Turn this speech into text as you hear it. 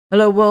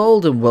Hello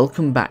world and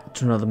welcome back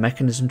to another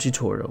Mekanism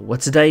tutorial, where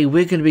today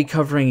we're going to be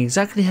covering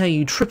exactly how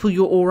you triple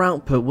your ore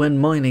output when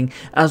mining,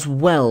 as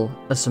well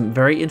as some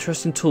very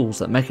interesting tools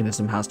that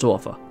Mekanism has to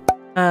offer.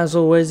 As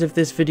always, if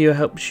this video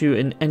helps you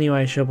in any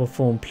way, shape or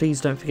form, please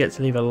don't forget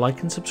to leave a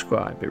like and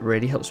subscribe, it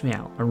really helps me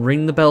out, and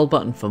ring the bell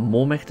button for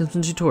more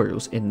Mekanism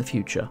tutorials in the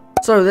future.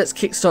 So let's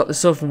kickstart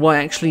this off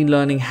by actually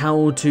learning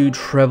how to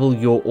treble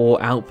your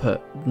ore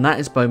output, and that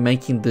is by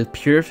making the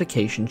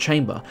purification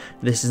chamber.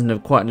 This is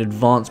quite an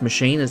advanced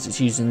machine as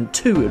it's using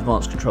 2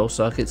 advanced control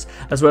circuits,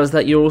 as well as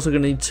that you're also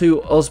going to need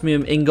 2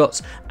 osmium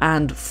ingots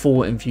and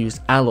 4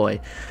 infused alloy.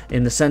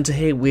 In the center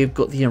here we've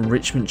got the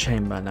enrichment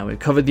chamber. Now we've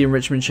covered the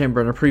enrichment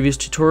chamber in a previous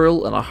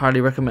tutorial and I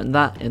highly recommend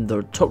that in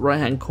the top right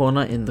hand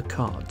corner in the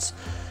cards.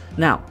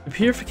 Now, the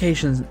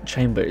purification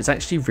chamber is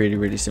actually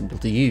really simple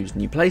to use,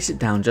 and you place it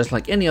down just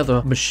like any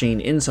other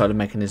machine inside a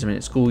Mekanism, and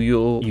it's got all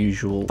your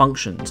usual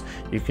functions.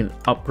 You can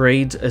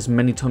upgrade as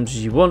many times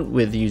as you want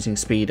with using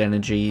speed,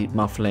 energy,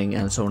 muffling,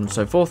 and so on and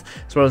so forth,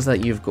 as well as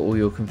that you've got all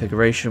your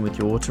configuration with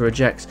your auto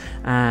eject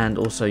and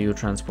also your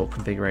transport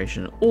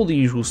configuration, all the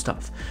usual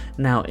stuff.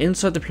 Now,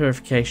 inside the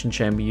purification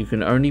chamber, you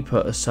can only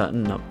put a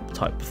certain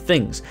type of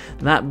things,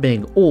 that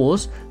being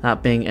ores,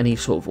 that being any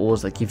sort of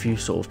ores that give you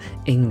sort of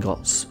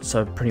ingots,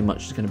 so pretty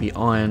much it's going to be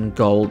iron,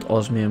 gold,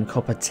 osmium,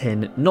 copper,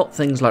 tin, not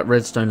things like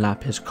redstone,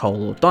 lapis,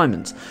 coal or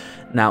diamonds.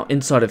 Now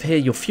inside of here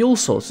your fuel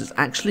source is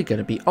actually going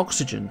to be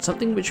oxygen,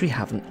 something which we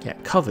haven't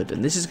yet covered,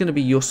 and this is going to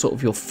be your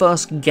your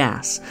first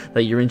gas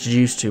that you're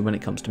introduced to when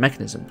it comes to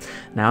Mekanism.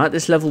 Now at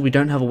this level we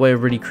don't have a way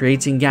of really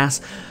creating gas,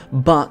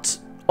 but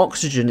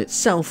oxygen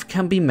itself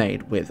can be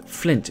made with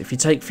flint. If you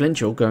take flint,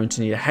 you're going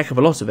to need a heck of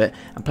a lot of it,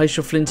 and place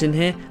your flint in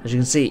here. As you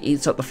can see, it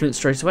eats up the flint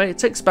straight away. It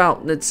takes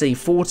about, let's see,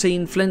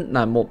 14 flint,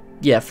 no more,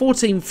 yeah,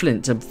 14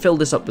 flint to fill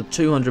this up with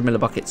 200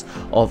 millibuckets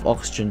of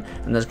oxygen,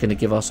 and that's going to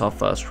give us our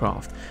first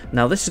craft.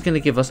 Now this is going to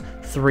give us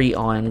 3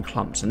 iron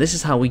clumps, and this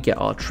is how we get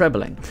our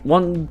trebling.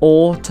 1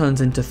 ore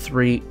turns into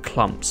 3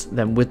 clumps.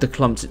 Then with the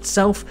clumps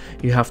itself,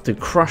 you have to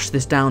crush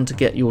this down to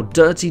get your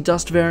dirty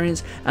dust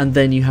variants, and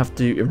then you have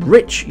to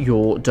enrich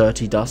your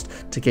dirty dust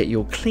to get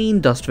your clean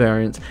dust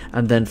variants,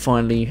 and then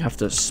finally you have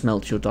to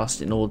smelt your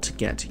dust in order to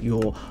get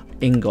your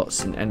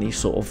ingots in any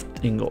sort of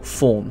ingot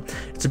form.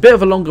 It's a bit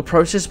of a longer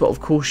process, but of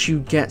course you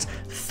get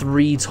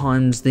 3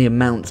 times the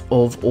amount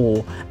of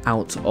ore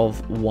out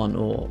of 1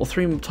 ore, or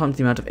 3 times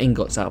the amount of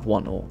ingots out of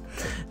 1 ore.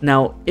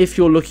 Now if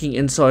you're looking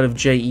inside of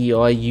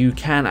JEI, you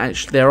can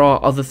actually, there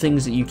are other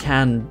things that you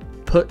can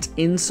put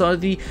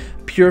inside the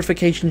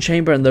purification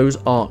chamber, and those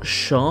are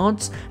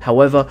shards.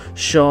 However,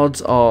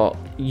 shards are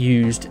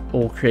used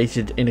or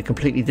created in a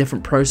completely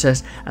different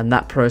process, and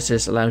that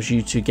process allows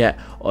you to get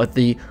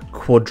the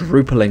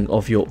quadrupling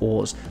of your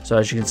ores. So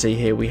as you can see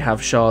here, we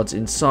have shards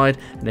inside,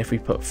 and if we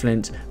put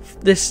flint,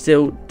 this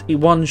still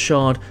 1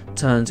 shard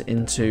turns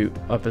into,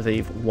 I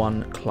believe,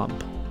 1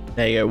 clump.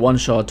 There you go, 1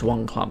 shard to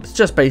 1 clump. It's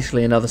just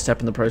basically another step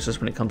in the process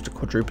when it comes to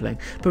quadrupling,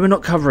 but we're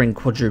not covering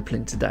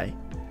quadrupling today.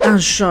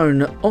 As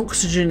shown,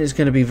 oxygen is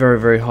going to be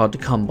very hard to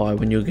come by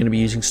when you're going to be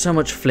using so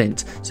much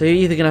flint, so you're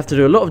either going to have to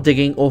do a lot of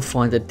digging or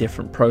find a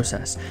different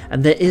process.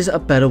 And there is a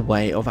better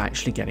way of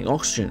actually getting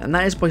oxygen, and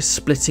that is by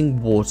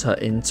splitting water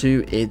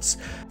into its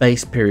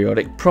base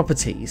periodic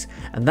properties,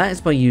 and that is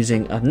by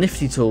using a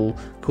nifty tool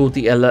called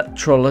the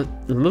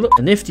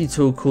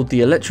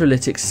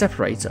electrolytic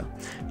separator.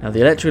 Now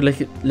the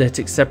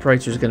electrolytic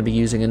separator is going to be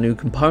using a new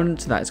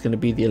component, that is going to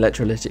be the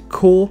electrolytic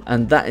core,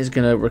 and that is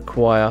going to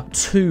require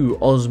 2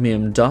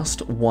 osmium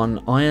dust,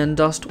 1 iron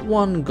dust,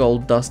 1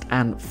 gold dust,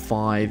 and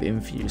 5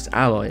 infused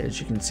alloy,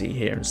 as you can see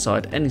here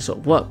inside any sort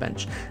of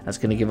workbench. That's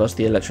going to give us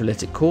the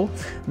electrolytic core.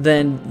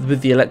 Then with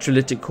the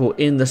electrolytic core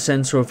in the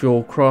center of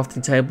your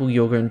crafting table,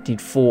 you're going to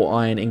need 4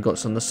 iron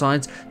ingots on the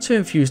sides, 2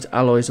 infused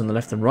alloys on the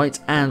left and right,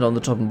 and on the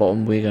top and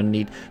bottom we're going to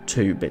need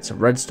 2 bits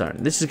of redstone.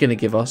 This is going to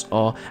give us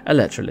our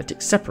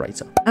electrolytic separator.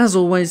 As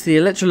always, the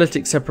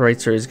electrolytic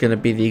separator is going to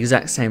be the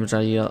exact same as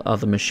any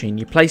other machine.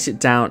 You place it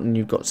down and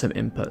you've got some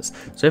inputs.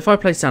 So if I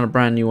place down a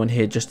brand new one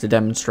here just to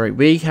demonstrate,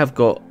 we have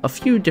got a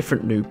few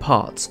different new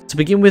parts. To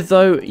begin with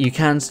though, you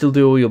can still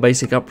do all your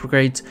basic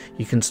upgrades.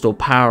 You can store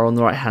power on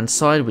the right hand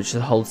side, which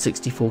holds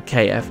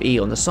 64k Fe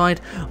on the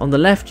side. On the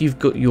left you've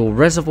got your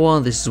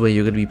reservoir. This is where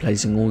you're going to be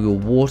placing all your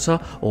water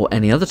or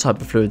any other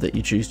type of fluid that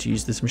you choose to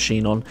use this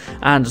machine on.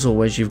 And as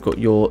always, you've got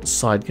your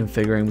side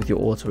configuring with your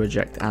auto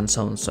eject and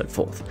so on and so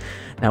forth.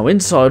 Now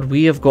inside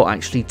we have got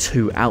actually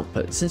 2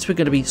 outputs, since we're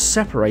going to be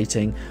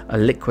separating a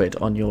liquid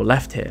on your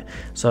left here.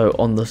 So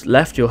on the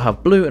left you'll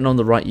have blue, and on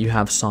the right you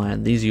have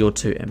cyan. These are your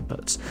 2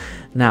 inputs.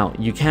 Now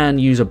you can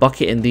use a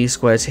bucket in these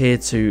squares here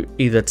to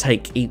either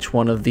take each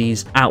one of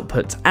these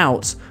outputs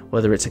out,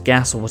 whether it's a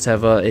gas or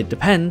whatever, it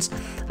depends.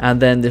 And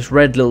then this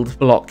red little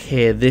block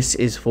here, this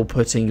is for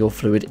putting your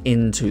fluid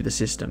into the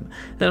system.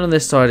 Then on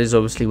this side is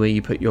obviously where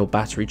you put your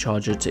battery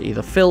charger to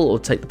either fill or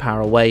take the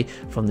power away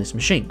from this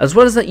machine. As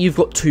well as that, you've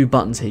got 2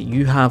 buttons here.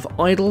 You have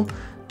idle,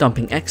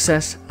 dumping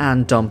excess,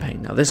 and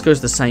dumping. Now this goes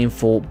the same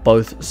for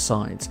both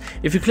sides.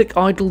 If you click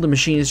idle, the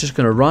machine is just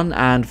going to run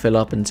and fill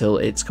up until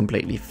it's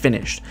completely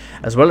finished.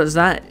 As well as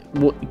that,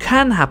 what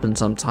can happen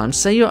sometimes,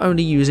 say you're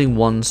only using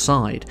one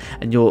side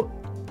and you're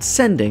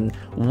sending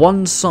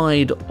one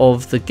side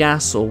of the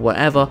gas or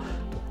whatever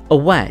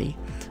away,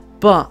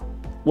 but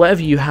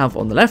whatever you have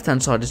on the left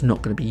hand side is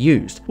not going to be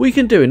used. What you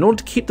can do in order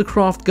to keep the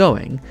craft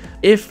going,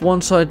 if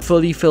one side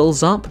fully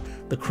fills up,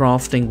 the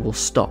crafting will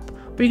stop.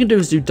 What you can do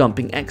is do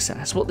dumping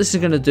excess. What this is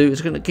going to do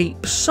is going to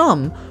keep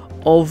some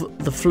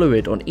of the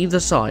fluid on either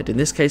side, in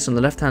this case on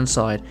the left hand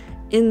side,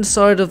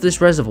 inside of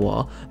this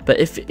reservoir, but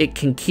if it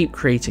can keep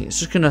creating, it's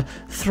just going to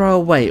throw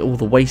away all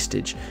the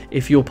wastage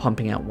if you're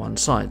pumping out one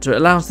side. So it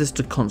allows this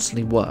to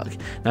constantly work.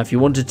 Now if you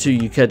wanted to,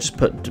 you could just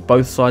put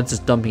both sides as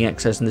dumping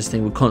excess and this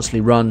thing would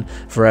constantly run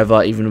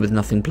forever even with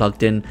nothing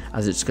plugged in,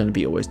 as it's going to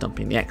be always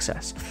dumping the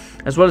excess.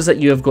 As well as that,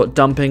 you have got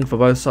dumping for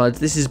both sides.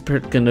 This is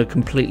going to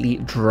completely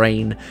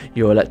drain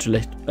your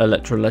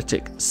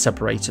electrolytic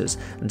separators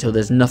until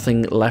there's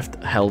nothing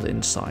left held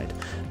inside.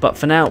 But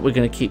for now, we're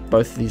going to keep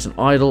both of these on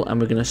idle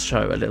and we're going to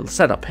show a little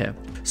setup here.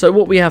 So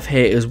what we have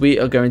here is we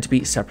are going to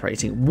be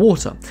separating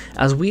water,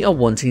 as we are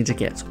wanting to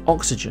get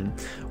oxygen.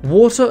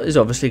 Water is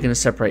obviously going to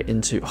separate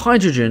into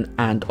hydrogen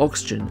and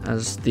oxygen,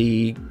 as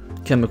the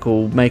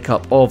chemical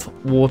makeup of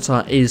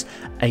water is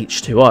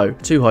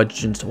H2O, 2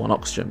 hydrogens to 1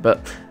 oxygen, but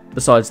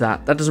besides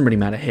that, that doesn't really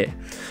matter here.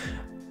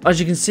 As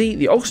you can see,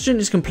 the oxygen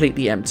is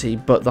completely empty,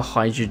 but the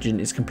hydrogen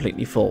is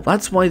completely full.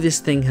 That's why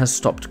this thing has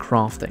stopped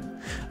crafting.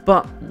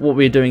 But what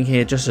we're doing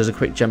here, just as a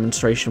quick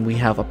demonstration, we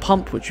have a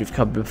pump, which we've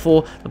covered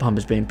before. The pump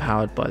is being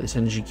powered by this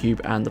energy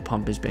cube, and the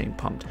pump is being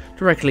pumped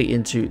directly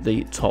into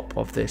the top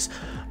of this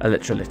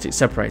electrolytic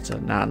separator.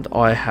 And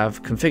I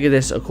have configured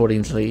this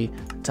accordingly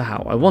to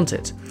how I want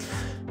it.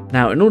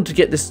 Now, in order to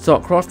get this to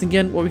start crafting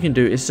again, what we can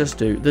do is just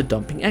do the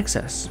dumping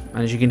excess.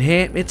 And as you can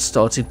hear, it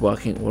started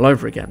working all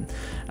over again.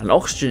 And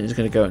oxygen is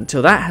going to go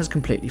until that has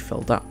completely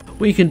filled up.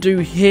 What you can do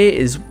here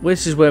is,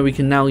 this is where we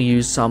can now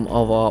use some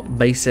of our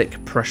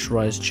basic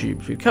pressurized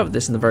tubes. We covered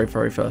this in the very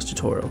first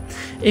tutorial.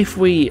 If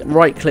we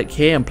right click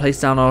here and place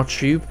down our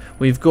tube,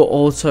 we've got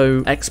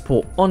auto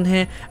export on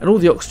here, and all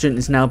the oxygen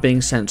is now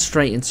being sent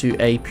straight into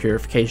a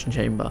purification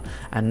chamber.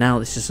 And now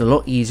this is a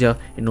lot easier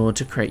in order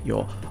to create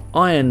your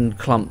iron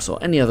clumps or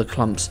any other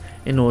clumps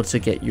in order to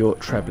get your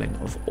trebling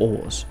of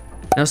ores.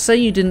 Now say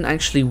you didn't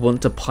actually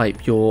want to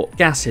pipe your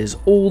gases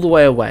all the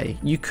way away,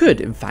 you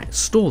could in fact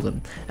store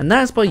them, and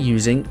that's by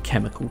using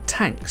chemical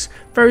tanks,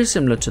 very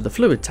similar to the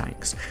fluid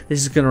tanks.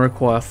 This is going to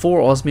require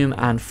 4 osmium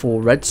and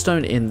 4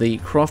 redstone in the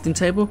crafting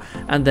table,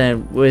 and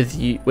then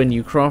when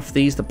you craft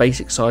these, the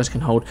basic size can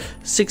hold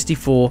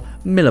 64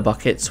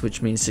 millibuckets,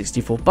 which means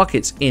 64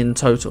 buckets in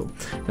total.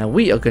 Now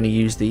we are going to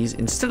use these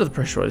instead of the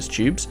pressurized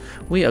tubes.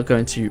 We are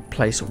going to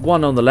place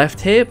one on the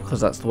left here because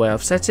that's the way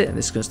I've set it, and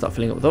this is going to start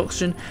filling up with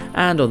oxygen,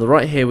 and on the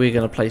right here we're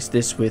going to place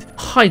this with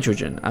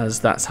hydrogen, as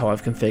that's how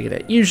I've configured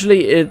it.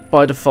 Usually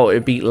by default it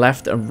would be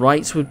left and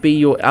right would be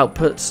your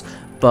outputs,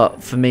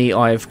 but for me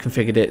I've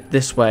configured it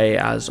this way,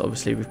 as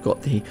obviously we've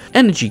got the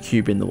energy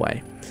cube in the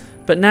way.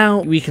 But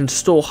now we can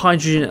store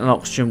hydrogen and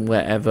oxygen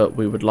wherever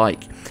we would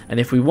like, and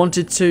if we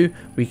wanted to,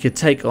 we could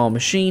take our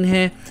machine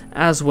here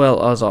as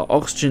well as our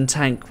oxygen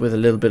tank with a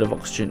little bit of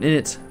oxygen in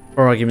it.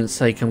 For argument's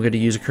sake, I'm going to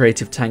use a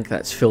creative tank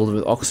that's filled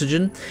with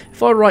oxygen.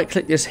 If I right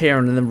click this here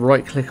and then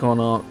right click on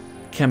our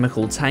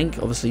chemical tank,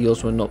 obviously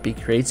yours will not be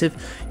creative,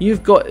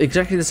 you've got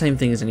exactly the same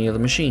thing as any other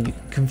machine. You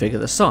can configure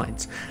the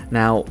sides.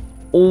 Now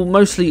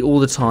mostly all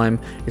the time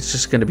it's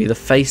just going to be the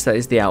face that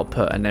is the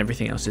output and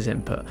everything else is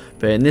input,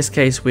 but in this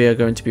case we are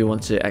going to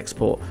want to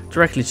export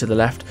directly to the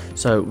left,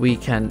 so we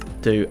can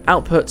do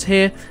outputs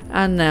here,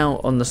 and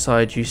now on the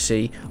side you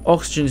see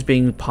oxygen is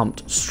being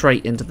pumped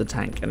straight into the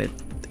tank, and it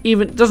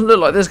doesn't look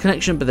like there's a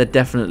connection, but there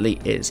definitely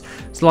is.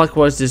 So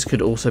likewise, this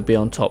could also be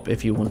on top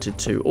if you wanted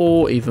to,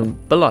 or even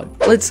below.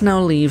 Let's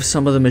now leave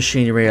some of the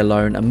machinery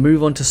alone and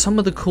move on to some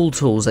of the cool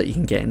tools that you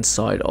can get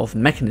inside of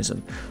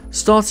Mekanism.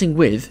 Starting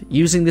with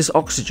using this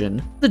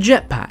oxygen, the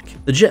jetpack.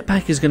 The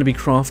jetpack is going to be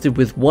crafted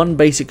with 1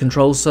 basic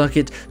control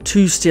circuit,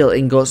 2 steel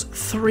ingots,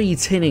 3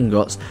 tin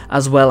ingots,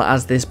 as well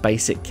as this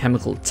basic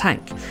chemical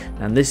tank.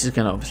 And this is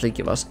going to obviously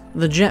give us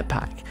the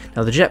jetpack.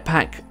 Now the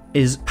jetpack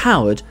is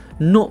powered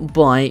not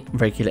by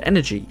regular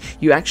energy.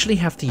 You actually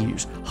have to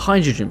use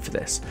hydrogen for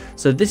this.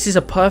 So this is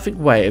a perfect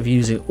way of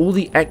using all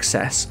the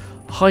excess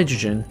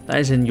hydrogen that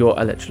is in your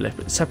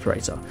electrolytic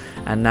separator.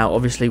 And now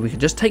obviously we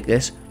can just take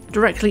this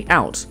directly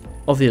out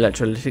of the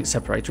electrolytic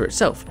separator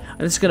itself,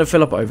 and it's going to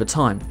fill up over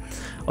time.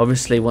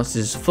 Obviously once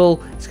this is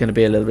full, it's going to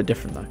be a little bit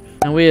different though.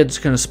 And we're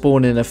just going to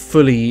spawn in a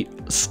fully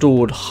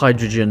stored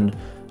hydrogen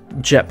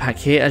jetpack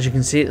here, as you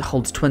can see, it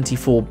holds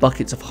 24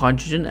 buckets of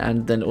hydrogen,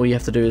 and then all you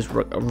have to do is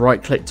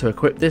right click to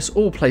equip this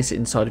or place it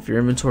inside of your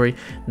inventory.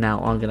 Now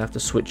I'm going to have to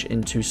switch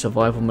into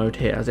survival mode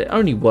here, as it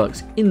only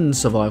works in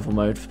survival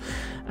mode.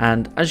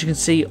 And as you can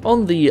see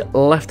on the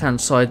left hand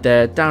side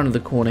there, down in the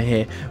corner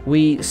here,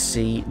 we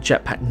see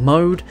jetpack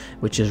mode,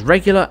 which is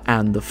regular,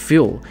 and the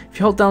fuel. If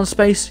you hold down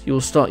space,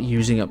 you'll start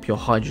using up your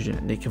hydrogen,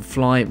 and it can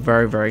fly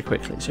very, very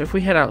quickly. So if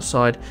we head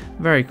outside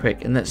very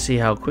quick, and let's see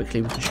how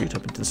quickly we can shoot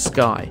up into the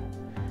sky.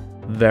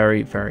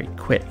 Very, very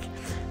quick.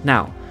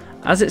 Now,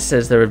 as it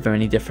says, there are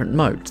many different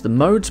modes. The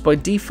modes by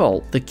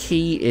default, the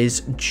key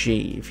is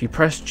G. If you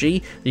press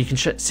G, you can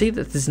see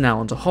that this is now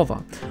onto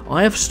hover.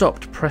 I have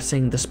stopped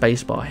pressing the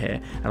spacebar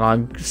here, and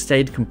I've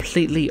stayed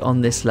completely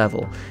on this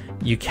level.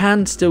 You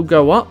can still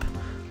go up,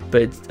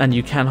 and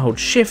you can hold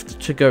shift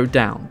to go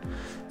down.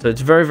 So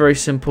it's very, very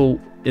simple.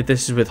 If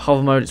this is with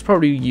hover mode, it's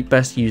probably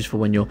best used for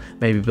when you're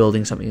maybe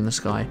building something in the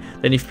sky.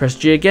 Then if you press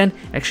G again,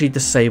 it actually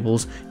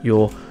disables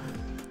your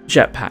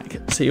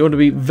jetpack, so you want to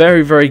be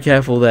very, very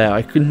careful there.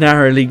 I could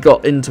narrowly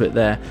got into it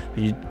there,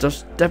 but you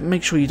just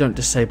make sure you don't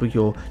disable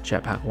your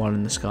jetpack while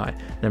in the sky.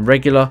 Then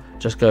regular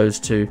just goes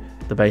to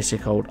the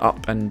basic old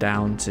up and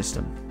down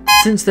system.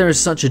 Since there is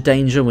such a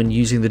danger when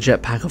using the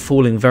jetpack of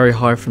falling very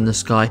high from the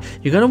sky,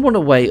 you're going to want a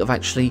way of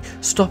actually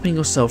stopping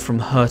yourself from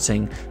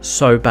hurting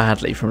so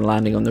badly from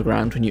landing on the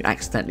ground when you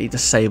accidentally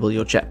disable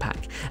your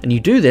jetpack. And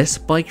you do this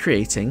by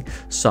creating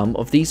some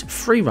of these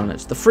free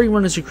runners. The free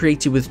runners are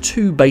created with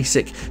 2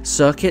 basic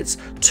circuits,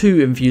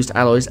 2 infused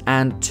alloys,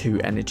 and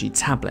 2 energy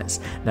tablets.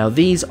 Now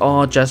these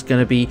are just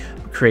going to be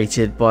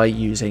created by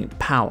using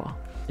power,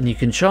 and you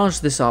can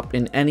charge this up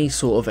in any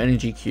sort of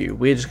energy queue.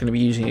 We're just going to be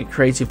using a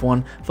creative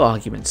one for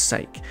argument's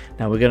sake.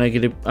 Now we're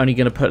only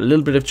going to put a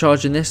little bit of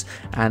charge in this,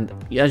 and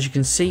as you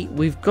can see,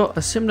 we've got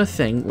a similar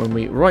thing. When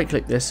we right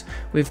click this,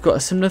 we've got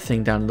a similar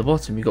thing down at the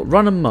bottom. You've got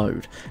runner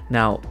mode.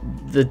 Now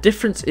the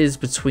difference is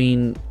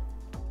between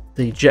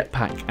the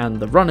jetpack and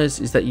the runners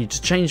is that you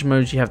just change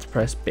modes, you have to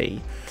press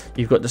B.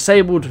 You've got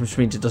disabled, which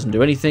means it doesn't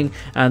do anything,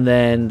 and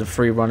then the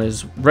free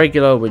runners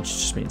regular, which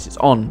just means it's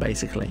on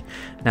basically.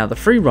 Now the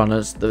free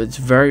runners, it's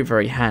very,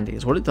 very handy,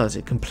 is what it does.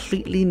 It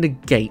completely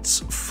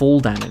negates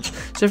fall damage.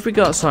 So if we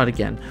go outside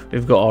again,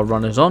 we've got our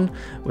runners on.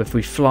 If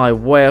we fly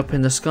way up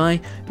in the sky,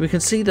 we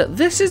can see that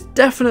this is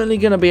definitely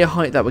going to be a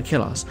height that would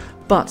kill us.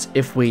 But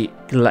if we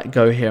let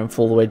go here and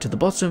fall the way to the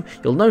bottom,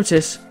 you'll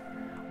notice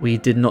we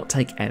did not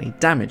take any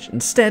damage.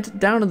 Instead,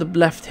 down on the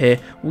left here,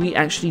 we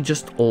actually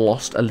just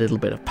lost a little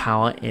bit of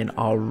power in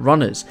our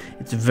runners.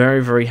 It's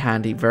very, very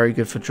handy, very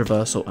good for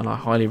traversal, and I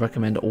highly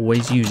recommend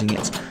always using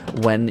it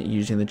when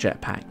using the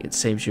jetpack. It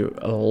saves you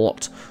a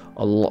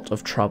lot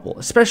of trouble,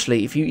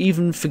 especially if you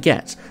even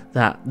forget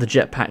that the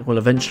jetpack will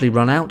eventually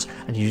run out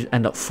and you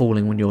end up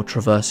falling when you're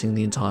traversing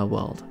the entire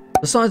world.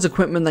 Besides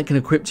equipment that can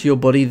equip to your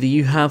body,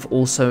 you have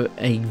also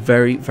a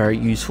very, very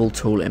useful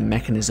tool in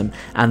Mekanism,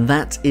 and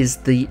that is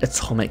the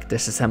atomic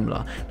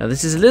disassembler. Now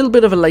this is a little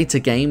bit of a later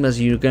game,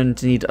 as you're going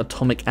to need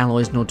atomic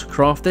alloys in order to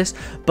craft this,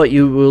 but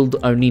you will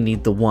only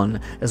need the one.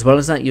 As well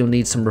as that, you'll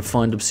need some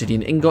refined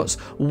obsidian ingots,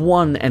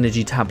 1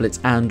 energy tablet,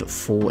 and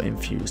 4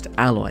 infused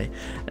alloy.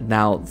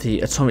 Now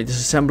the atomic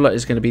disassembler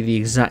is going to be the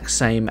exact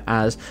same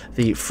as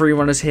the free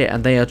runners here,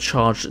 and they are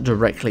charged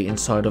directly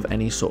inside of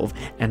any sort of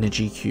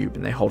energy cube,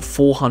 and they hold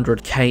 400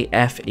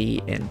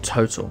 KFE in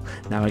total.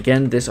 Now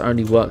again, this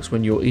only works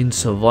when you're in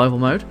survival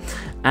mode,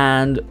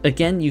 and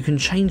again you can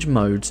change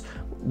modes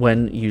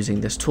when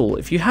using this tool.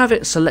 If you have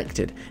it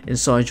selected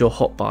inside your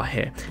hotbar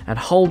here and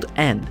hold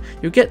N,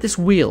 you'll get this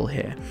wheel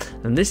here,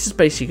 and this is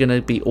basically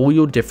going to be all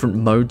your different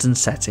modes and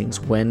settings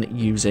when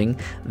using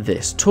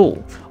this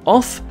tool.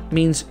 Off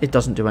means it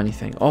doesn't do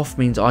anything. Off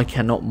means I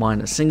cannot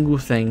mine a single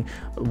thing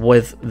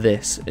with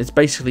this. It's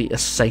basically a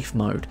safe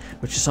mode,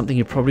 which is something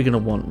you're probably going to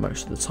want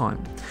most of the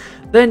time.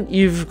 Then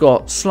you've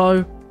got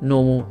slow,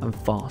 normal, and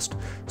fast.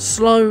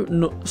 Slow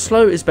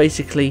is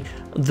basically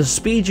the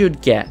speed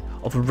you'd get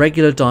of a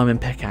regular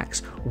diamond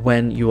pickaxe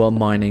when you are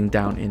mining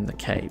down in the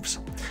caves.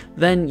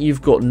 Then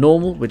you've got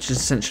normal, which is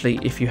essentially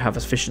if you have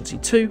efficiency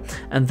 2,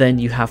 and then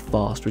you have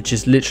fast, which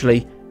is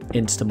literally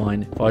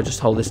insta-mine. If I just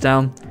hold this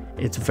down,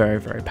 it's very,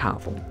 very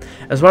powerful.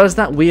 As well as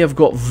that, we have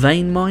got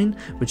vein mine,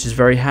 which is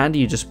very handy.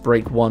 You just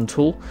break 1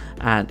 tool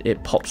and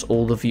it pops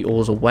all of the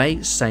ores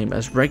away, same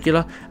as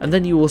regular. And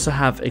then you also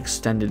have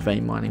extended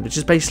vein mining, which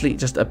is basically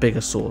just a bigger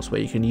source where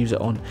you can use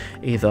it on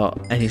either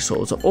any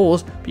sorts of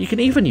ores, but you can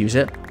even use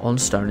it on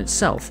stone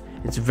itself.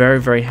 It's very,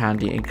 very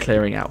handy in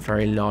clearing out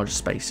very large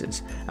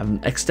spaces.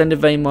 Extended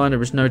vein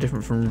miner is no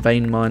different from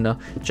vein miner,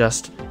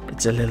 just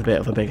it's a little bit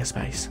of a bigger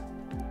space.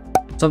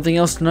 Something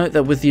else to note,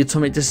 that with the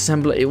atomic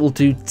disassembler, it will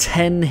do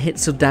 10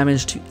 hits of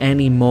damage to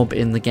any mob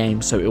in the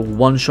game. So it will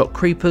one-shot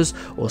creepers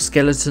or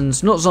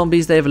skeletons, not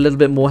zombies, they have a little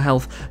bit more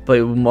health, but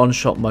it will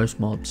one-shot most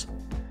mobs.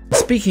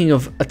 Speaking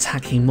of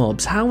attacking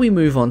mobs, how we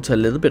move on to a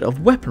little bit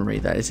of weaponry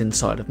that is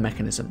inside of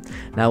Mekanism.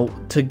 Now,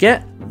 to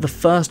get the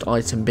first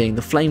item being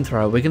the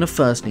flamethrower, we're going to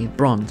first need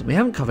bronze, and we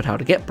haven't covered how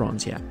to get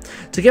bronze yet.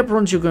 To get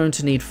bronze, you're going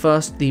to need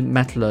first the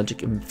metallurgic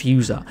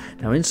infuser.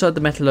 Now inside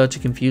the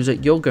metallurgic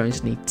infuser, you're going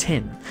to need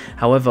tin.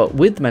 However,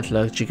 with the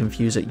metallurgic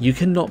infuser, you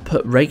cannot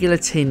put regular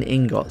tin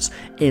ingots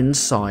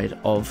inside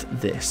of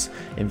this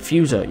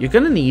infuser. You're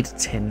going to need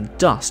tin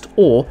dust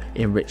or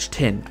enriched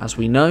tin. As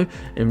we know,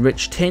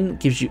 enriched tin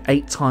gives you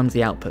 8 times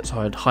the output, so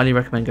I'd highly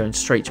recommend going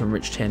straight to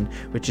enriched tin,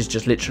 which is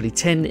just literally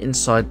tin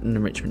inside an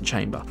enrichment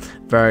chamber.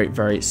 Very,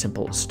 very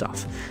simple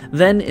stuff.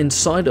 Then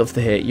inside of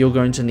here, you're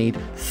going to need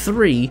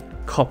 3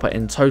 copper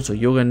in total.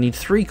 You're going to need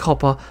 3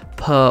 copper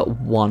per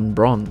 1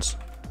 bronze.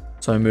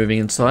 So moving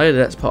inside,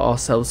 let's put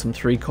ourselves some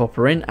 3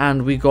 copper in,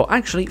 and we got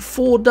actually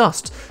 4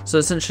 dust. So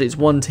essentially it's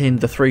 1 tin,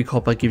 the 3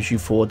 copper gives you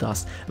 4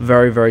 dust.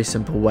 Very, very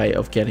simple way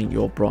of getting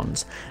your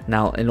bronze.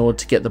 Now in order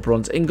to get the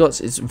bronze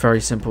ingots, it's very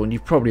simple, and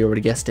you've probably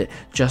already guessed it,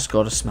 just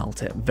got to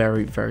smelt it.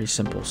 Very, very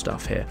simple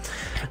stuff here.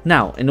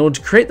 Now in order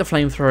to create the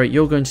flamethrower,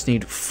 you're going to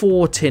need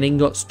 4 tin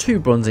ingots, 2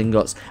 bronze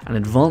ingots, an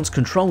advanced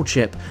control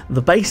chip,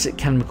 the basic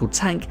chemical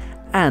tank,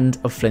 and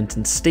a flint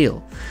and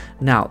steel.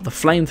 Now the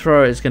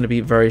flamethrower is going to be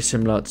very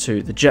similar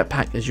to the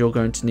jetpack, as you're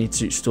going to need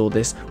to store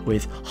this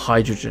with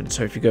hydrogen.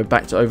 So if you go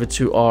back over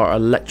to our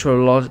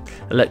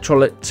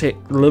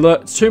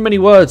electrolytic, too many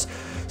words,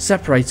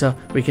 separator,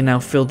 we can now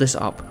fill this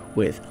up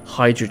with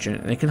hydrogen,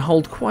 and it can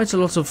hold quite a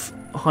lot of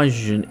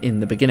hydrogen in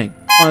the beginning.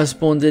 I have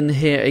spawned in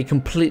here a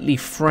completely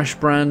fresh,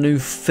 brand new,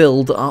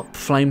 filled up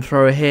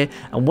flamethrower here,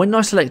 and when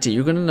I select it,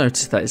 you're going to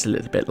notice that it's a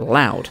little bit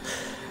loud.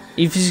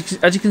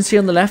 As you can see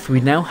on the left,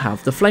 we now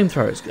have the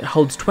flamethrowers. It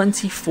holds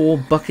 24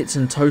 buckets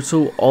in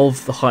total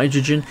of the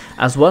hydrogen,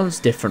 as well as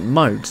different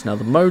modes. Now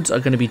the modes are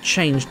going to be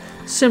changed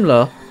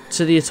similar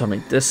to the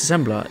atomic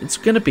disassembler. It's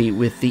going to be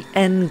with the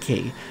N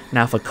key.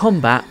 Now for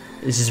combat,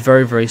 this is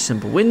very, very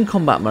simple. In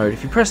combat mode,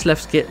 if you press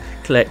right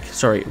click,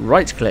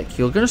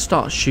 you're going to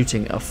start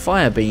shooting a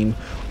fire beam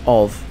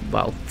of,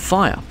 well,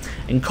 fire.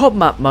 In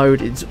combat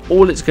mode,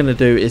 all it's going to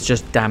do is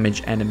just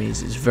damage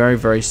enemies. It's very,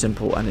 very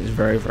simple, and it's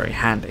very, very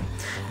handy.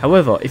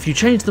 However, if you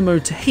change the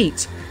mode to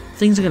heat,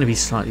 things are going to be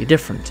slightly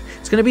different.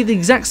 It's going to be the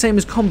exact same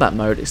as combat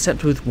mode,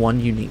 except with one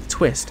unique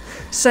twist.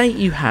 Say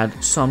you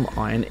had some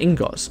iron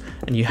ingots,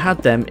 and you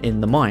had them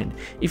in the mine.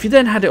 If you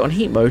then had it on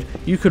heat mode,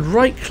 you could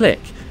right click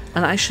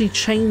and actually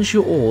change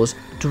your ores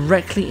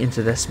directly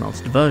into their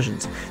smelted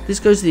versions. This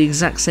goes the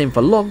exact same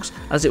for logs,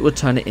 as it would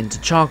turn it into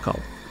charcoal.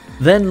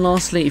 Then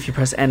lastly, if you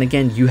press N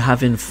again, you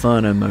have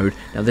Inferno mode.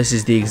 Now this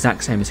is the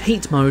exact same as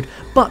heat mode,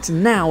 but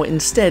now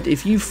instead,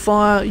 if you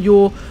fire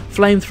your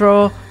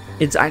flamethrower,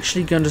 it's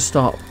actually going to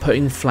start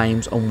putting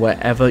flames on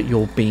wherever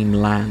your beam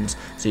lands.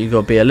 So you've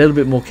got to be a little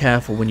bit more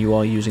careful when you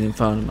are using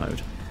Inferno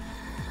mode.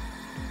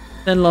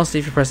 Then lastly,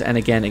 if you press N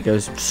again, it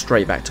goes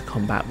straight back to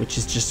combat, which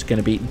is just going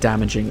to be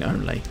damaging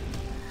only.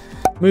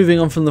 Moving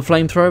on from the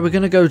flamethrower, we're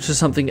going to go to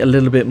something a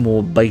little bit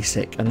more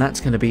basic, and that's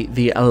going to be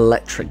the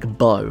electric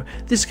bow.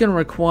 This is going to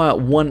require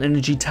 1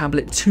 energy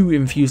tablet, 2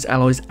 infused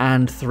alloys,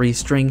 and 3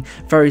 string,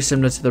 very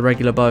similar to the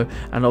regular bow,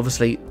 and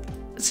obviously,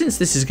 since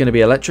this is going to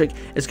be electric,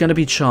 it's going to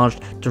be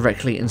charged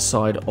directly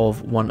inside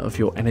of one of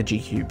your energy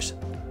cubes.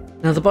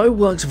 Now the bow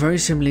works very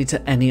similarly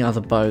to any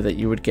other bow that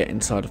you would get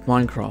inside of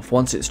Minecraft.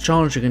 Once it's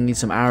charged, you're going to need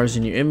some arrows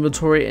in your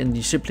inventory, and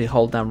you simply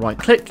hold down right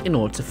click in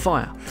order to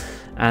fire.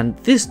 And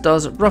this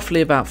does roughly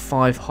about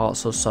 5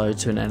 hearts or so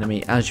to an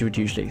enemy, as you would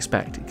usually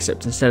expect,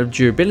 except instead of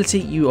durability,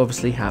 you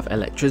obviously have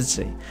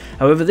electricity.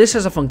 However, this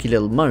has a funky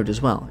little mode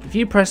as well. If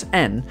you press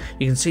N,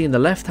 you can see in the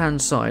left hand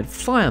side,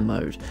 fire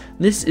mode.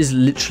 This is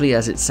literally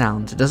as it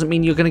sounds. It doesn't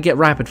mean you're going to get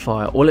rapid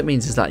fire. All it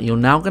means is that you're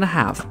now going to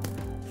have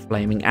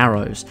flaming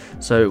arrows.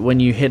 So when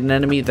you hit an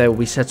enemy, they will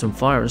be set on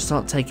fire and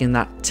start taking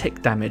that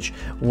tick damage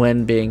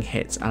when being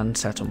hit and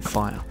set on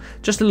fire.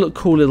 Just a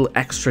cool little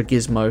extra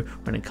gizmo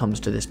when it comes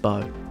to this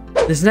bow.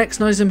 This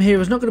next item here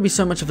is not going to be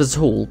so much of a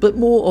tool, but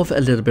more of a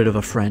little bit of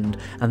a friend,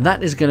 and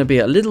that is going to be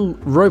a little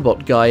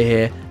robot guy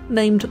here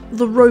named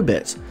the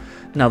Robit.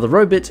 Now the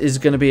Robit is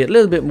going to be a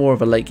little bit more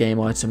of a late game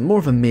item, more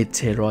of a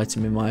mid-tier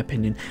item in my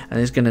opinion, and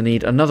it's going to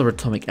need another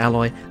atomic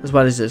alloy, as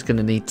well as it's going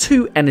to need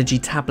 2 energy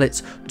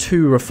tablets,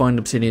 2 refined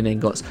obsidian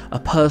ingots, a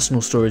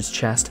personal storage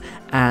chest,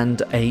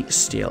 and a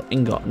steel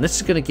ingot. And this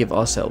is going to give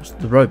ourselves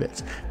the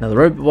Robit. Now the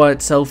Robit by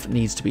itself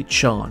needs to be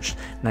charged.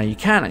 Now you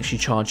can actually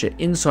charge it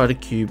inside a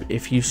cube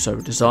if you so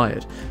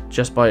desired,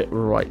 just by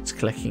right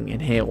clicking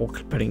in here or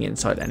putting it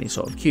inside any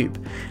sort of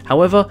cube.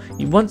 However,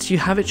 once you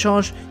have it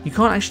charged, you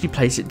can't actually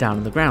place it down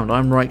on the ground.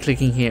 I'm right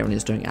clicking here and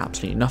it's doing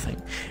absolutely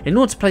nothing. In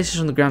order to place it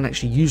on the ground and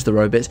actually use the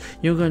Robit,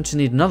 you're going to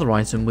need another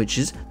item, which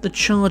is the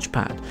charge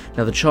pad.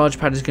 Now the charge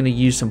pad is going to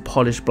use some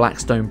polished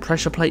blackstone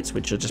pressure plates,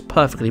 which are just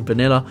perfectly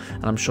vanilla,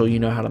 and I'm sure you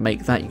know how to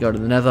make that. You go to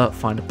the nether,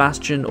 find a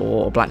bastion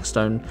or a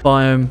blackstone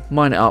biome,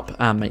 mine it up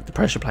and make the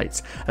pressure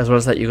plates. As well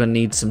as that, you're going to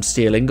need some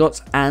steel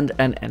ingots and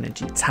an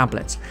energy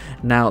tablet.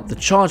 Now the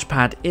charge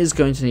pad is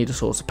going to need a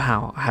source of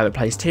power. I have it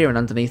placed here, and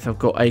underneath I've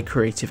got a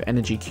creative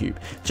energy cube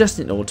just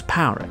in order to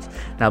power it.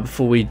 Now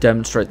before we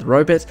demonstrate the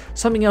Robit,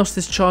 something else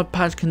this charge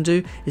pad can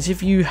do is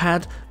if you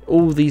had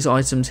all these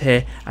items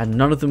here and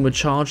none of them were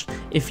charged,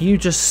 if you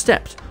just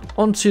stepped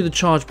onto the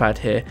charge pad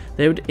here,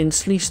 they would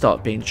instantly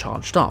start being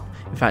charged up.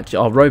 In fact,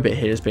 our robot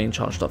here is being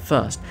charged up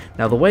first.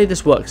 Now the way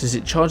this works is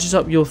it charges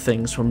up your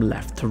things from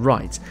left to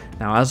right.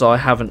 Now as I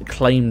haven't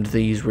claimed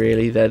these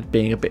really, they're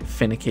being a bit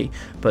finicky,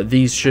 but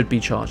these should be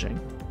charging.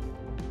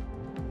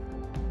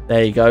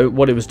 There you go,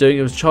 what it was doing,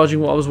 it was charging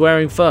what I was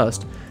wearing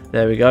first.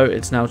 There we go,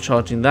 it's now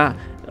charging that.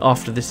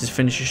 After this is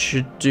finished, you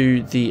should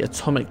do the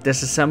atomic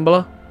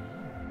disassembler.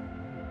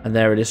 And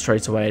there it is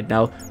straight away.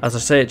 Now, as I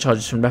say, it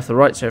charges from left to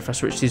right, so if I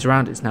switch these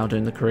around, it's now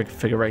doing the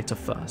configurator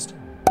first.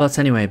 But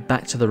anyway,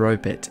 back to the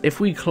robot. If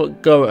we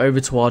go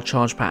over to our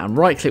charge pad and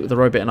right click with the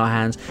robot in our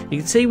hands, you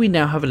can see we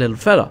now have a little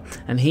fella,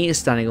 and he is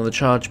standing on the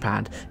charge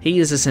pad. He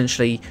is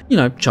essentially, you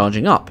know,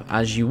 charging up,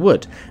 as you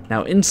would.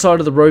 Now inside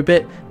of the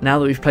robot, now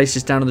that we've placed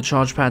this down on the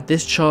charge pad,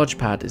 this charge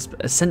pad is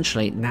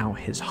essentially now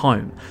his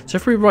home. So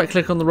if we right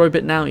click on the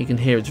robot now, you can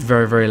hear it's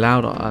very, very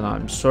loud, and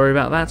I'm sorry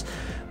about that.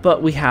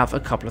 But we have a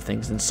couple of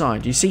things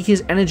inside. You see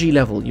his energy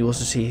level, you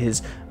also see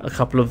a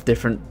couple of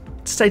different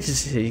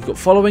statuses here. You've got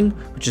following,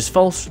 which is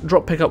false,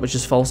 drop pickup, which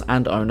is false,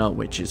 and owner,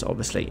 which is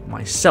obviously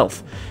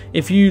myself.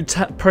 If you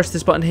press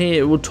this button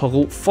here, it will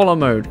toggle follow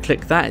mode.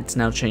 Click that, it's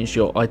now changed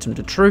your item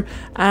to true,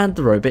 and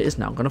the robot is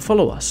now going to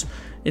follow us.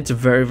 It's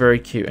very, very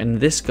cute, and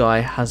this guy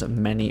has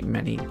many,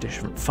 many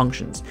different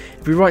functions.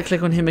 If we right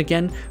click on him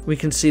again, we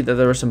can see that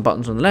there are some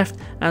buttons on the left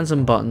and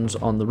some buttons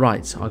on the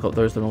right. I got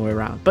those the wrong way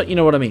around, but you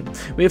know what I mean.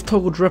 We have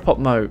toggle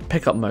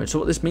pickup mode. So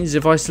what this means is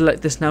if I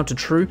select this now to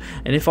true,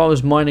 and if I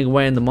was mining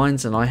away in the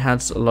mines and I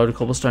had a load of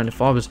cobblestone, if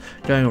I was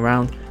going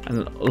around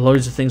and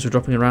loads of things were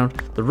dropping around,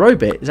 the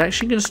robot is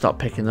actually going to start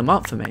picking them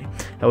up for me.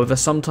 However,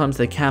 sometimes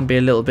they can be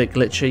a little bit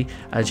glitchy.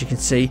 As you can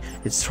see,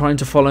 it's trying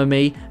to follow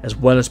me as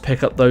well as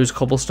pick up those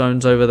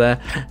cobblestones over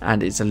there,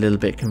 and it's a little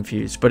bit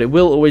confused, but it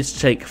will always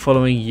take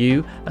following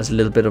you as a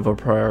little bit of a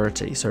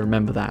priority, so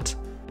remember that.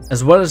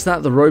 As well as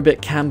that, the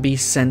robot can be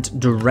sent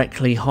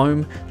directly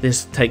home.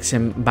 This takes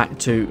him back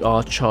to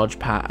our charge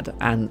pad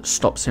and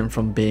stops him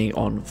from being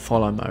on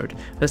follow mode.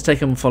 Let's take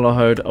him follow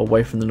mode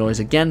away from the noise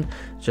again,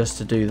 just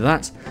to do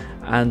that,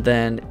 and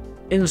then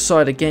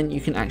inside again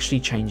you can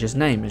actually change his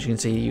name. As you can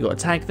see, you got a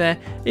tag there.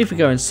 If we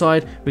go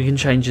inside, we can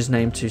change his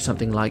name to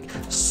something like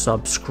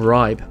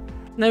subscribe.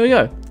 There we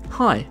go.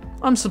 Hi,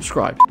 I'm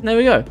subscribed. There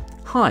we go.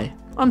 Hi,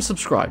 I'm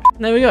subscribed.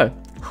 There we go.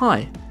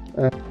 Hi.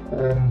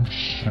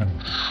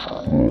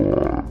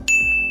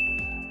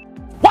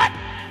 What?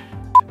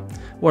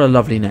 What a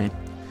lovely name.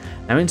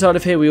 Now inside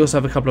of here we also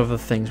have a couple of other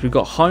things. We've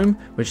got home,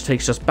 which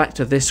takes us back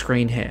to this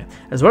screen here.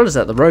 As well as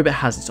that, the robot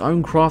has its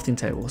own crafting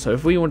table, so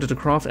if we wanted to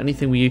craft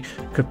anything we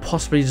could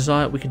possibly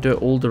desire, we can do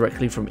it all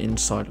directly from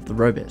inside of the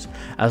robot.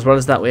 As well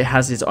as that, it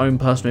has its own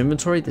personal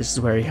inventory. This is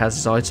where he has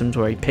his items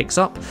where he picks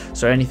up,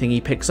 so anything he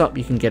picks up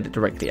you can get it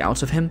directly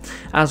out of him.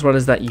 As well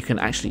as that, you can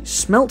actually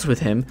smelt with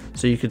him,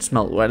 so you could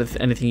smelt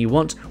anything you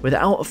want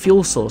without a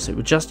fuel source. It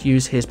would just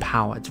use his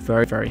power. It's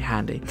very, very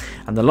handy.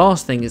 And the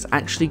last thing is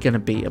actually going to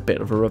be a bit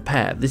of a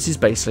repair. This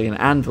is basically an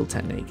anvil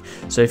technique,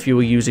 so if you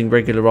were using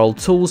regular old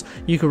tools,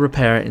 you could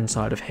repair it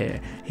inside of here.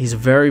 He's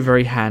very,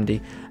 very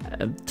handy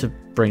to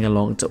bring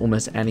along to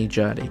almost any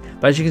journey,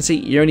 but as you can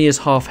see, he only has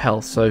half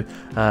health, so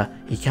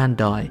he can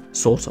die,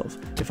 sort of.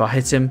 If I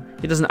hit him,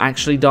 he doesn't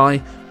actually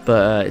die,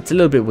 but it's a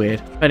little bit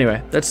weird.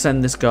 Anyway, let's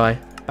send this guy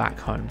back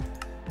home.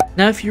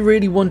 Now if you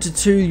really wanted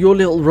to, your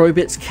little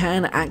robots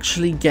can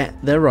actually get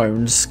their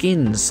own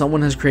skins.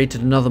 Someone has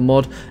created another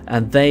mod,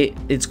 and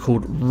it's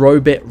called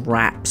Robot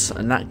Wraps,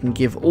 and that can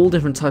give all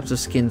different types of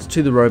skins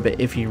to the robot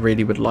if you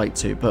really would like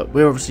to, but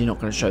we're obviously not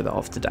going to show that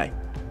off today.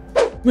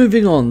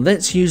 Moving on,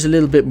 let's use a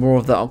little bit more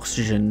of the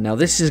oxygen. Now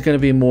this is going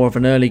to be more of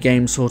an early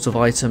game sort of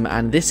item,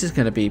 and this is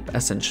going to be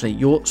essentially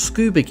your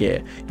scuba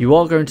gear. You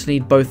are going to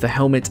need both the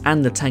helmet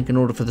and the tank in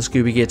order for the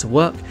scuba gear to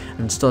work,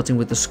 and starting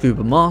with the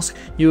scuba mask,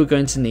 you are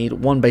going to need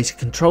 1 basic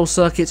control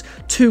circuit,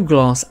 2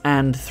 glass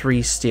and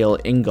 3 steel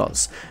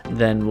ingots.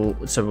 Then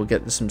we'll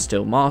get some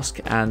steel mask,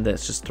 and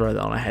let's just throw that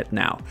on ahead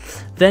now.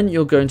 Then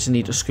you're going to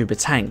need a scuba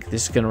tank.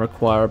 This is going to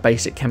require a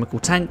basic chemical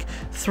tank,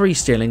 3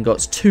 steel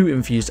ingots, 2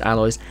 infused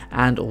alloys,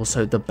 and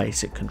also the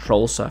basic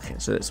control circuit,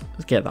 so let's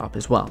get that up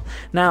as well.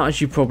 Now, as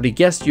you probably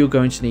guessed, you're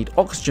going to need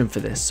oxygen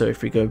for this, so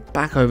if we go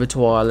back over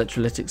to our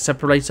electrolytic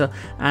separator,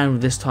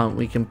 and this time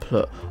we can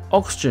put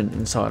oxygen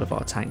inside of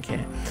our tank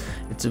here.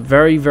 It's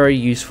very, very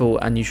useful,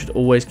 and you should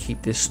always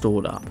keep this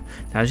stored up.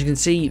 Now, as you can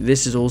see,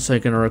 this is also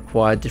going to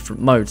require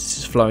different modes. This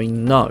is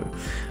flowing no.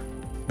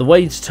 The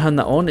way to turn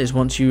that on is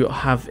once you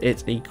have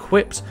it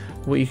equipped,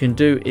 what you can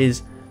do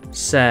is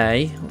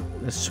say,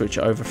 let's switch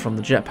it over from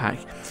the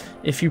jetpack.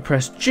 If you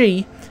press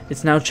G,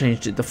 it's now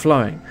changed it to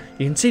flowing.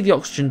 You can see the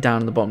oxygen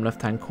down in the bottom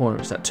left hand corner.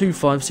 It's at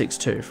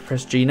 2562. If you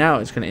press G now,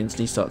 it's going to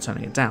instantly start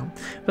turning it down.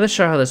 But let's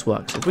show how this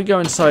works. If we go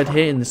inside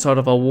here, in the side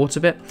of our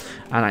water bit,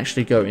 and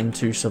actually go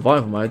into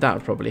survival mode, that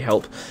would probably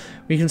help.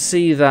 We can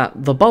see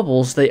that the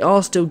bubbles, they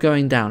are still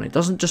going down. It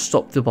doesn't just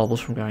stop the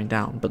bubbles from going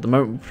down, but the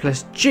moment we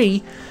press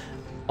G,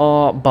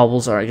 our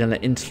bubbles are going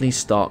to instantly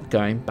start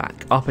going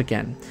back up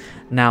again.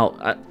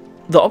 Now,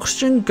 the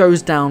oxygen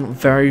goes down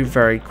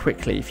very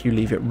quickly if you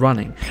leave it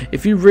running.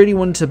 If you really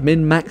want to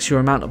min-max your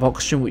amount of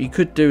oxygen, what you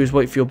could do is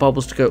wait for your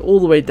bubbles to go all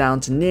the way down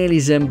to nearly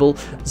zero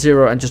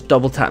and just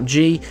double tap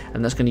G,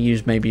 and that's going to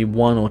use maybe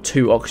 1 or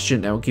 2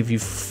 oxygen. That will give you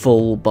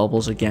full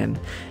bubbles again.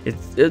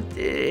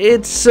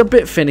 It's a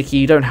bit finicky,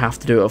 you don't have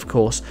to do it of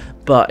course,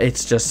 but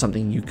it's just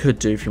something you could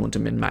do if you want to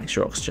min-max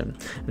your oxygen.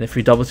 And if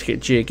we double tick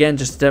G again,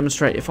 just to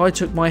demonstrate, if I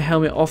took my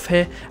helmet off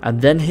here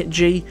and then hit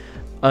G,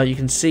 you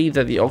can see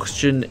that the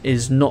oxygen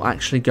is not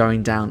actually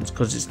going down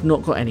because it's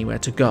not got anywhere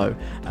to go,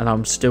 and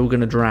I'm still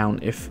going to drown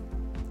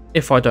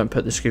if I don't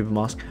put the scuba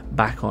mask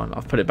back on.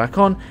 I've put it back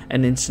on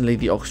and instantly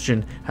the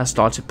oxygen has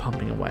started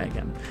pumping away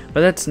again.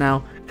 But let's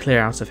now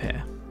clear out of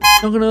here.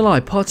 Not gonna lie,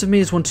 part of me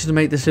is wanting to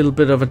make this little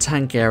bit of a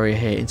tank area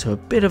here into a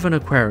bit of an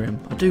aquarium.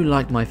 I do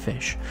like my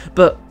fish.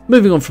 But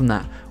moving on from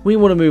that, we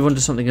want to move on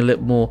to something a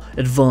little more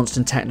advanced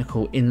and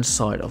technical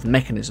inside of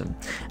Mekanism.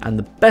 And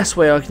the best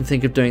way I can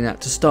think of doing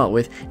that to start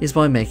with is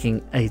by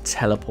making a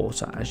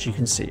teleporter, as you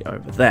can see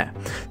over there.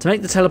 To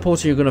make the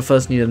teleporter, you're going to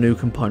first need a new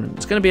component.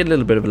 It's going to be a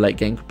little bit of a late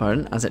game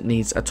component as it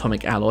needs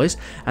atomic alloys,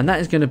 and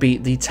that is going to be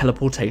the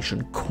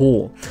teleportation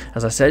core.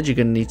 As I said, you're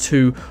going to need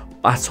 2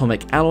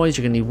 atomic alloys,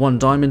 you're going to need 1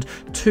 diamond,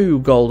 2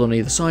 gold on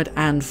either side,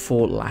 and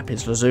 4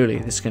 lapis lazuli.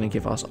 This is going to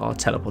give us our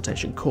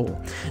teleportation core.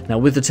 Now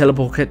with the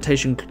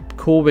teleportation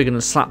core, we're going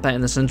to slap that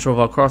in the center of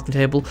our crafting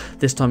table.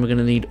 This time we're going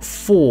to need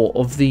 4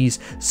 of these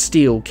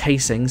steel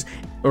casings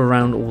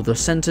around all the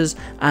centers,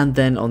 and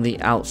then on the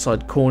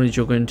outside corners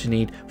you're going to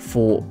need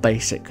 4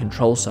 basic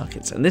control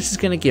circuits, and this is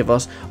going to give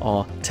us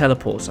our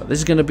teleporter. This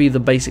is going to be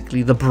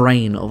basically the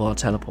brain of our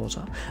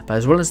teleporter. But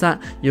as well as that,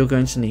 you're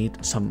going to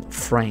need some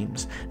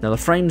frames. Now the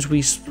frames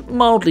we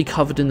mildly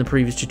covered in the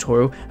previous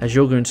tutorial, as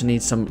you're going to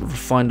need some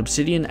refined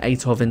obsidian,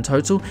 8 of in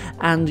total,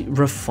 and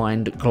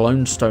refined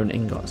glowstone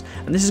ingots,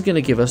 and this is going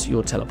to give us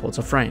your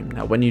teleporter frame.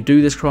 Now when you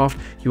do this craft,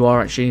 you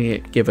are actually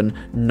given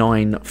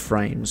 9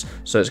 frames,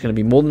 so it's going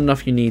to be more than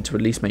enough you need to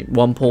at least make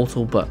 1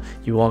 portal, but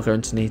you are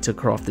going to need to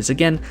craft this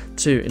again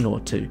in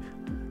order to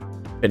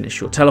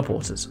finish your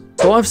teleporters.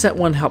 So I've set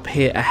one up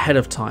here ahead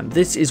of time.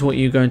 This is what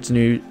you're going to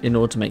do in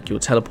order to make your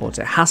teleporter.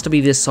 It has to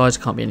be this size,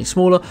 can't be any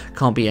smaller,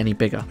 can't be any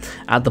bigger.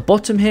 At the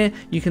bottom here,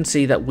 you can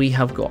see that we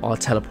have got our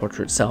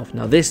teleporter itself.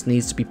 Now this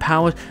needs to be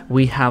powered.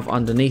 We have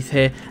underneath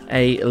here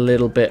a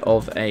little bit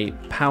of a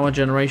power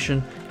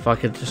generation. If I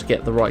could just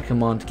get the right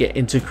command to get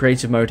into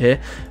creative mode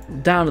here.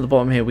 Down at the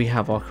bottom here we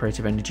have our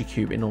creative energy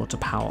cube in order to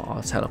power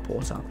our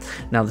teleporter.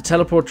 Now the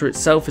teleporter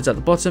itself is at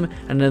the bottom,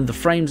 and then the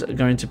frames are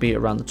going to be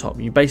around the top.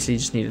 You basically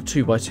just need a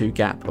 2x2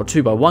 gap, or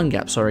 2x1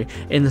 gap, sorry,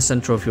 in the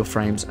center of your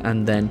frames,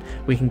 and then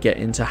we can get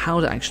into how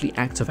to actually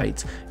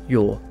activate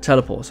your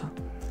teleporter.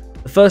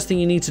 The first thing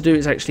you need to do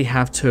is actually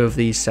have 2 of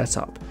these set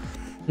up.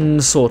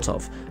 Sort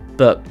of.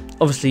 But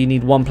obviously you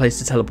need 1 place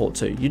to teleport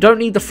to. You don't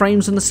need the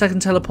frames on the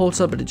second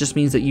teleporter, but it just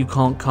means that you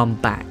can't come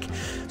back.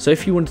 So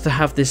if you wanted to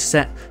have this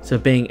set to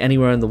being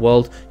anywhere in the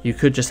world, you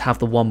could just have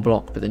the 1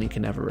 block, but then you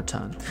can never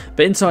return.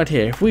 But inside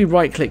here, if we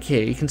right click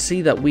here, you can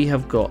see that we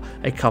have got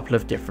a couple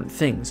of different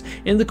things.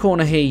 In the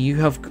corner here, you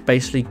have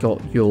basically got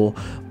your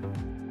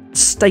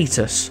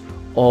status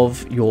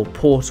of your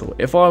portal.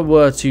 If I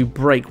were to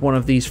break one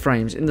of these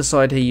frames in the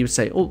side here, you would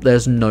say, oh,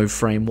 there's no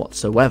frame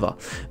whatsoever.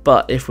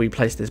 But if we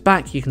place this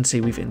back, you can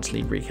see we've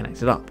instantly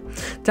reconnected up.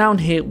 Down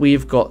here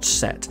we've got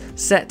set.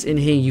 Set in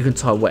here you can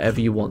type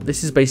whatever you want.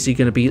 This is basically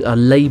going to be a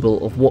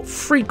label of what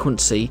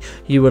frequency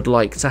you would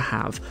like to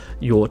have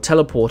your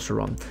teleporter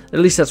on. At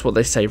least that's what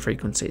they say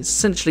frequency. It's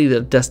essentially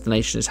the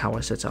destination is how I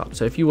set it up.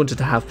 So if you wanted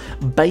to have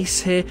base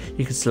here,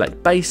 you can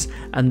select base,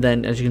 and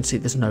then as you can see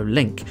there's no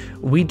link.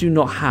 We do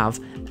not have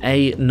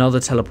another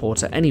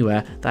teleporter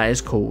anywhere that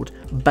is called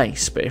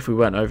base, but if we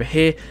went over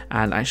here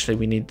and actually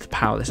we need to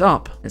power this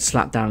up and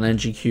slap down an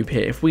energy cube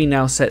here, if we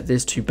now set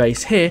this to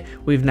base here,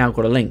 we've now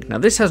got a link. Now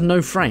this has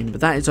no frame, but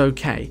that is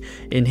okay.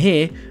 In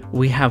here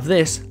we have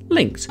this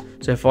linked,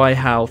 so if I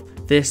have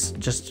this,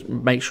 just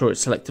make sure it's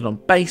selected on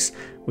base,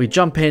 we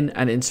jump in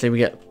and instantly we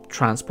get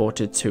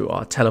transported to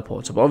our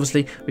teleporter. But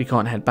obviously we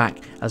can't head back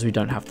as we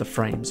don't have the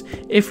frames.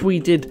 If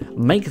we did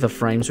make the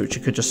frames, which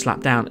you could just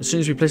slap down, as soon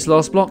as we place the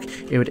last block,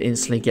 it would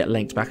instantly get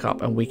linked back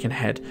up and we can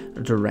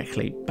head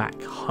directly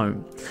back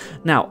home.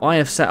 Now I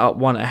have set up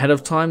one ahead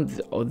of time.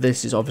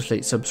 This is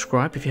obviously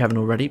subscribe. If you haven't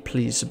already,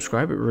 please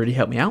subscribe, it would really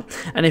help me out.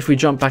 And if we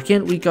jump back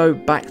in, we go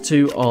back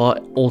to our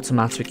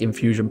automatic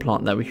infusion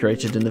plant that we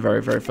created in the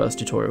very first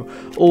tutorial,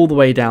 all the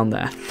way down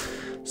there.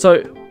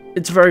 So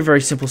it's very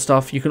simple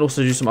stuff. You can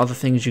also do some other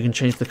things. You can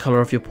change the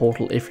color of your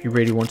portal if you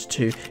really wanted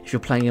to. If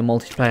you're playing a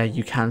multiplayer,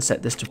 you can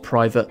set this to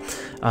private.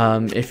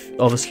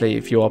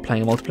 If you are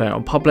playing a multiplayer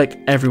on public,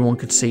 everyone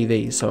could see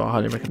these, so I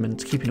highly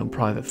recommend keeping it on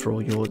private for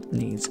all your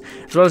needs.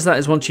 As well as that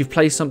is, once you've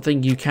placed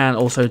something, you can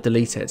also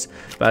delete it.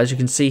 But as you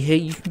can see here,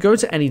 you can go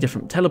to any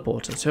different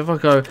teleporter. So if I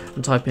go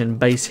and type in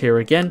base here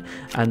again,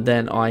 and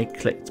then I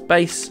clicked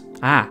base,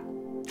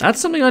 that's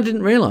something I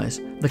didn't realize.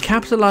 The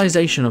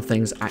capitalization of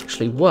things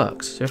actually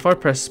works. So if I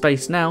press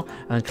space now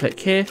and click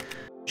here, it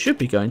should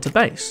be going to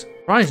base.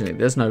 Surprisingly,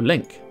 there's no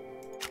link.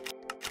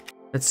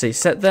 Let's see,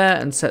 set there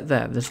and set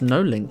there. There's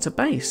no link to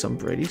base. I'm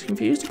really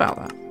confused about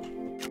that.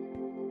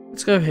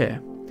 Let's go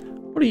here.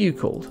 What are you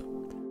called?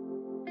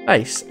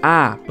 Base.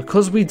 Ah,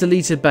 because we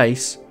deleted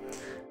base.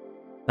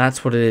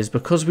 That's what it is.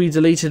 Because we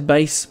deleted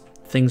base,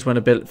 things went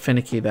a bit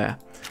finicky there.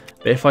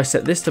 But if I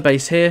set this to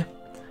base here,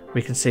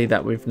 we can see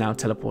that we've now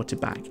teleported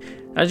back.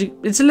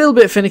 It's a little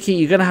bit finicky.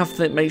 You're going to have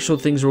to make sure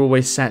things are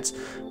always set,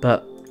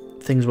 but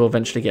things will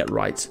eventually get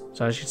right.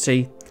 So as you can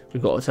see,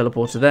 we've got a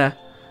teleporter there,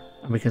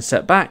 and we can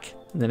set back.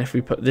 And then if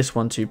we put this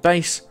one to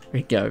base, we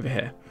can get over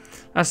here.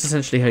 That's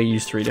essentially how you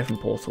use 3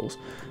 different portals.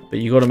 But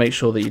you've got to make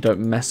sure that you don't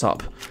mess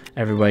up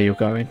everywhere you're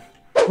going.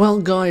 Well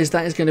guys,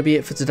 that is going to be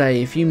it for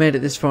today. If you made it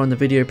this far in the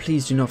video,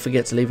 please do not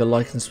forget to leave a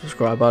like and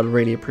subscribe. I'd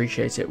really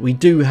appreciate it. We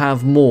do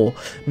have more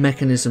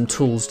Mekanism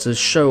tools to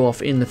show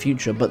off in the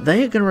future, but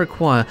they are going to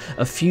require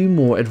a few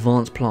more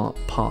advanced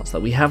parts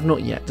that we have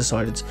not yet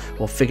decided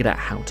or figured out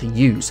how to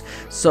use.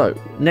 So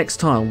next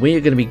time we are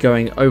going to be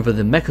going over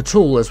the mecha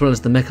tool as well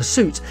as the mecha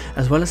suit,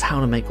 as well as how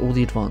to make all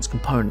the advanced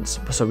components.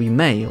 So we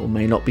may or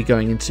may not be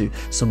going into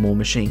some more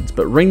machines,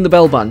 but ring the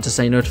bell button to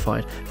stay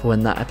notified for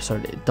when that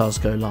episode does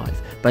go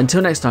live. But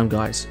until next time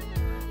guys,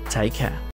 take care.